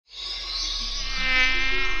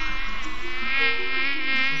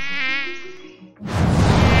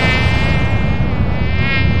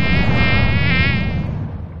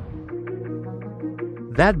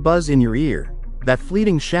That buzz in your ear, that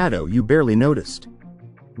fleeting shadow you barely noticed.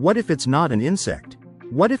 What if it's not an insect?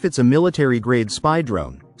 What if it's a military-grade spy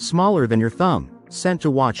drone, smaller than your thumb, sent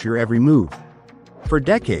to watch your every move? For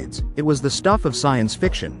decades, it was the stuff of science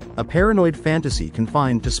fiction, a paranoid fantasy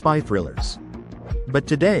confined to spy thrillers. But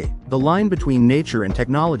today, the line between nature and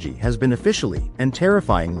technology has been officially, and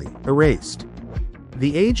terrifyingly, erased.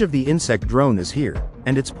 The age of the insect drone is here,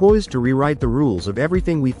 and it's poised to rewrite the rules of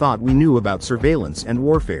everything we thought we knew about surveillance and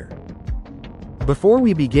warfare. Before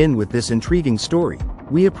we begin with this intriguing story,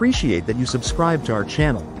 we appreciate that you subscribe to our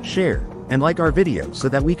channel, share, and like our video so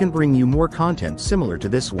that we can bring you more content similar to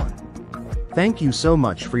this one. Thank you so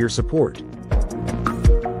much for your support.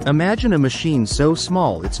 Imagine a machine so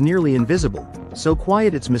small it's nearly invisible, so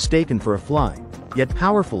quiet it's mistaken for a fly, yet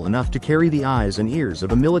powerful enough to carry the eyes and ears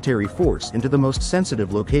of a military force into the most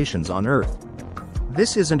sensitive locations on Earth.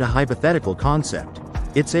 This isn't a hypothetical concept.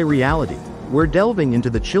 It's a reality. We're delving into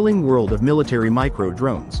the chilling world of military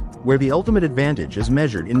micro-drones, where the ultimate advantage is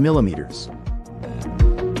measured in millimeters.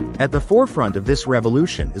 At the forefront of this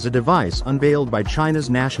revolution is a device unveiled by China's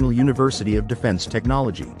National University of Defense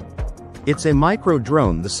Technology. It's a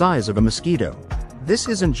micro-drone the size of a mosquito. This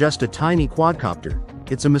isn't just a tiny quadcopter,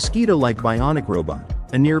 it's a mosquito-like bionic robot,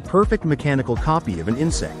 a near-perfect mechanical copy of an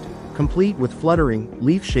insect, complete with fluttering,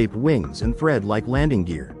 leaf-shaped wings and thread-like landing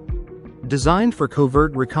gear. Designed for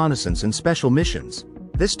covert reconnaissance and special missions,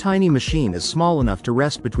 this tiny machine is small enough to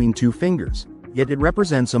rest between two fingers, yet it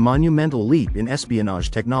represents a monumental leap in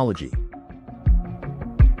espionage technology.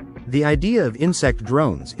 The idea of insect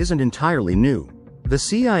drones isn't entirely new. The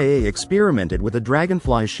CIA experimented with a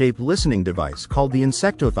dragonfly-shaped listening device called the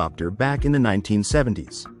Insectothopter back in the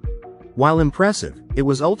 1970s. While impressive, it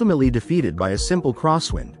was ultimately defeated by a simple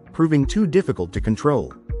crosswind, proving too difficult to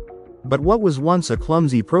control. But what was once a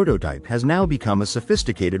clumsy prototype has now become a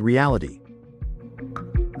sophisticated reality.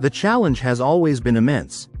 The challenge has always been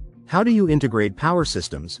immense. How do you integrate power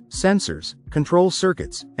systems, sensors, control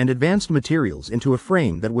circuits, and advanced materials into a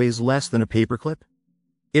frame that weighs less than a paperclip?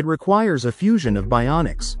 It requires a fusion of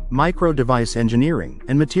bionics, micro-device engineering,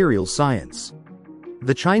 and materials science.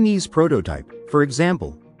 The Chinese prototype, for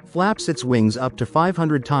example, flaps its wings up to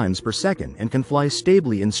 500 times per second and can fly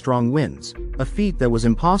stably in strong winds, a feat that was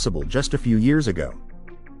impossible just a few years ago.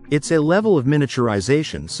 It's a level of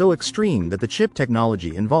miniaturization so extreme that the chip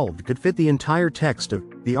technology involved could fit the entire text of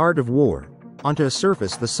The Art of War onto a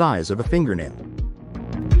surface the size of a fingernail.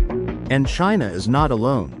 And China is not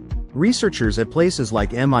alone. Researchers at places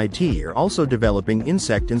like MIT are also developing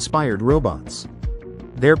insect-inspired robots.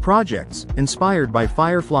 Their projects, inspired by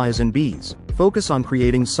fireflies and bees, focus on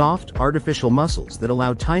creating soft, artificial muscles that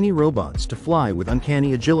allow tiny robots to fly with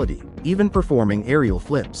uncanny agility, even performing aerial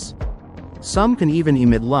flips. Some can even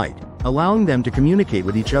emit light, allowing them to communicate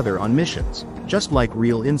with each other on missions, just like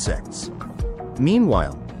real insects.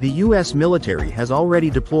 Meanwhile, the US military has already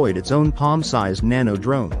deployed its own palm-sized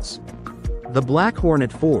nano-drones. The Black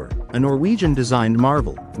Hornet 4, a Norwegian-designed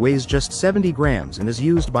marvel, weighs just 70 grams and is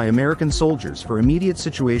used by American soldiers for immediate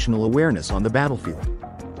situational awareness on the battlefield.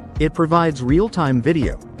 It provides real-time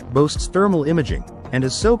video, boasts thermal imaging, and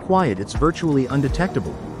is so quiet it's virtually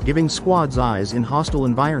undetectable, giving squads eyes in hostile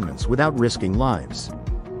environments without risking lives.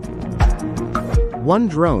 One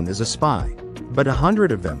drone is a spy, but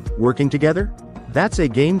 100 of them, working together? That's a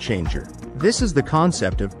game-changer. This is the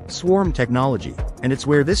concept of swarm technology, and it's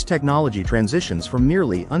where this technology transitions from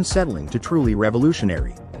merely unsettling to truly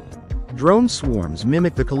revolutionary. Drone swarms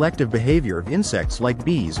mimic the collective behavior of insects like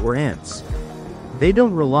bees or ants. They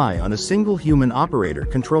don't rely on a single human operator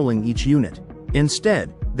controlling each unit.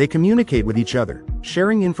 Instead, they communicate with each other,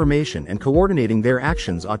 sharing information and coordinating their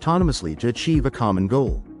actions autonomously to achieve a common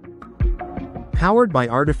goal. Powered by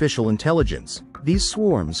artificial intelligence, these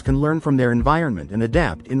swarms can learn from their environment and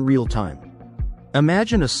adapt in real time.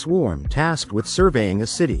 Imagine a swarm tasked with surveying a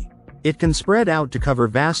city. It can spread out to cover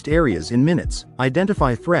vast areas in minutes,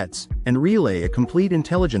 identify threats, and relay a complete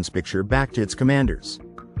intelligence picture back to its commanders.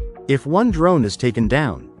 If one drone is taken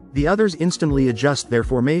down, the others instantly adjust their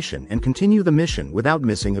formation and continue the mission without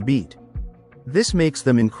missing a beat. This makes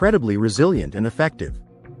them incredibly resilient and effective.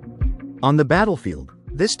 On the battlefield,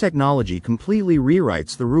 this technology completely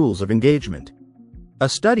rewrites the rules of engagement. A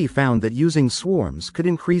study found that using swarms could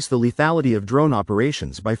increase the lethality of drone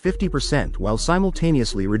operations by 50% while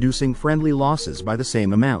simultaneously reducing friendly losses by the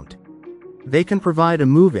same amount. They can provide a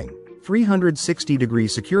moving, 360-degree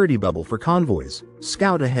security bubble for convoys,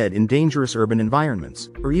 scout ahead in dangerous urban environments,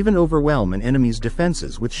 or even overwhelm an enemy's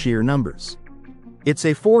defenses with sheer numbers. It's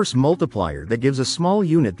a force multiplier that gives a small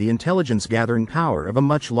unit the intelligence-gathering power of a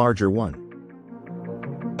much larger one.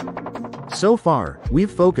 So far, we've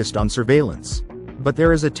focused on surveillance. But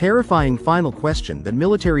there is a terrifying final question that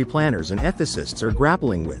military planners and ethicists are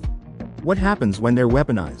grappling with. What happens when they're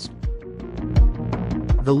weaponized?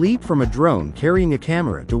 The leap from a drone carrying a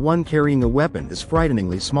camera to one carrying a weapon is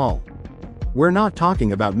frighteningly small. We're not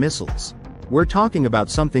talking about missiles. We're talking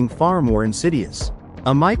about something far more insidious.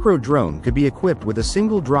 A micro-drone could be equipped with a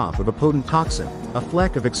single drop of a potent toxin, a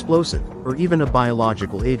fleck of explosive, or even a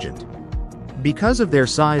biological agent. Because of their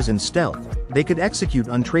size and stealth, they could execute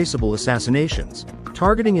untraceable assassinations,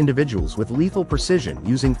 targeting individuals with lethal precision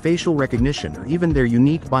using facial recognition or even their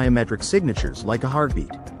unique biometric signatures like a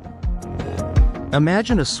heartbeat.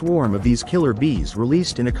 Imagine a swarm of these killer bees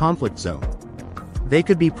released in a conflict zone. They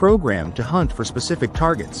could be programmed to hunt for specific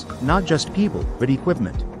targets, not just people, but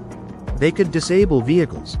equipment. They could disable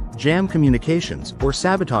vehicles, jam communications, or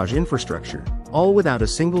sabotage infrastructure, all without a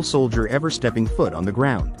single soldier ever stepping foot on the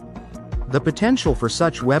ground. The potential for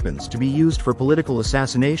such weapons to be used for political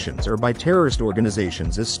assassinations or by terrorist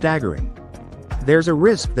organizations is staggering. There's a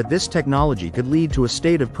risk that this technology could lead to a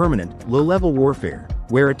state of permanent, low-level warfare,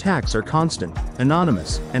 where attacks are constant,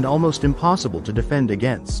 anonymous, and almost impossible to defend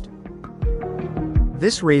against.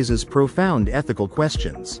 This raises profound ethical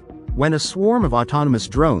questions. When a swarm of autonomous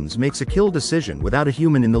drones makes a kill decision without a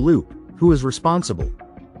human in the loop, who is responsible?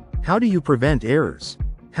 How do you prevent errors?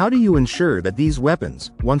 How do you ensure that these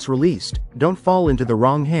weapons, once released, don't fall into the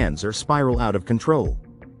wrong hands or spiral out of control?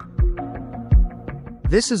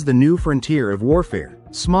 This is the new frontier of warfare,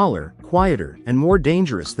 smaller, quieter, and more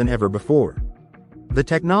dangerous than ever before. The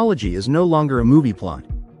technology is no longer a movie plot.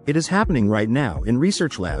 It is happening right now in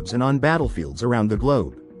research labs and on battlefields around the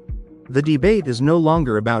globe. The debate is no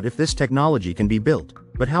longer about if this technology can be built,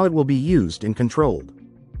 but how it will be used and controlled.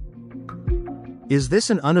 Is this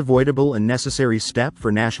an unavoidable and necessary step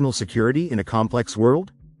for national security in a complex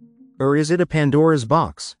world? Or is it a Pandora's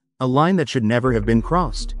box, a line that should never have been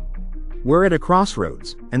crossed? We're at a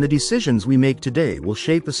crossroads, and the decisions we make today will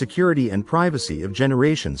shape the security and privacy of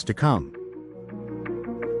generations to come.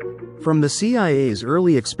 From the CIA's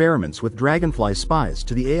early experiments with dragonfly spies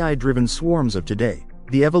to the AI-driven swarms of today,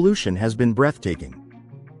 the evolution has been breathtaking.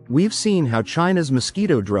 We've seen how China's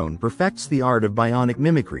Mosquito drone perfects the art of bionic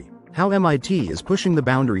mimicry, how MIT is pushing the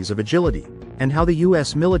boundaries of agility, and how the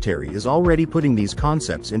US military is already putting these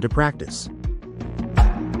concepts into practice.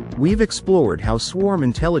 We've explored how swarm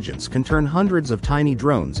intelligence can turn hundreds of tiny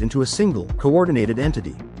drones into a single, coordinated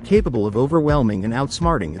entity, capable of overwhelming and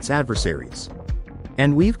outsmarting its adversaries.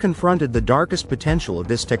 And we've confronted the darkest potential of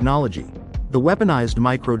this technology, the weaponized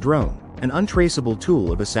micro-drone, an untraceable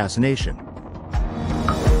tool of assassination.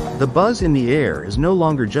 The buzz in the air is no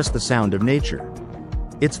longer just the sound of nature.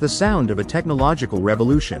 It's the sound of a technological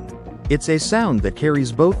revolution. It's a sound that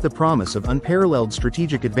carries both the promise of unparalleled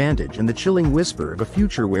strategic advantage and the chilling whisper of a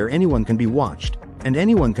future where anyone can be watched, and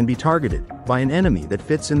anyone can be targeted, by an enemy that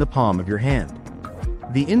fits in the palm of your hand.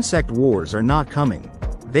 The insect wars are not coming.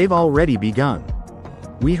 They've already begun.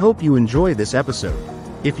 We hope you enjoy this episode.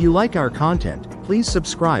 If you like our content, please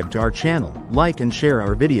subscribe to our channel, like and share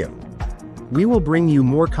our video. We will bring you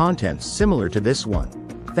more content similar to this one.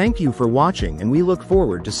 Thank you for watching, and we look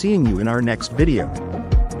forward to seeing you in our next video.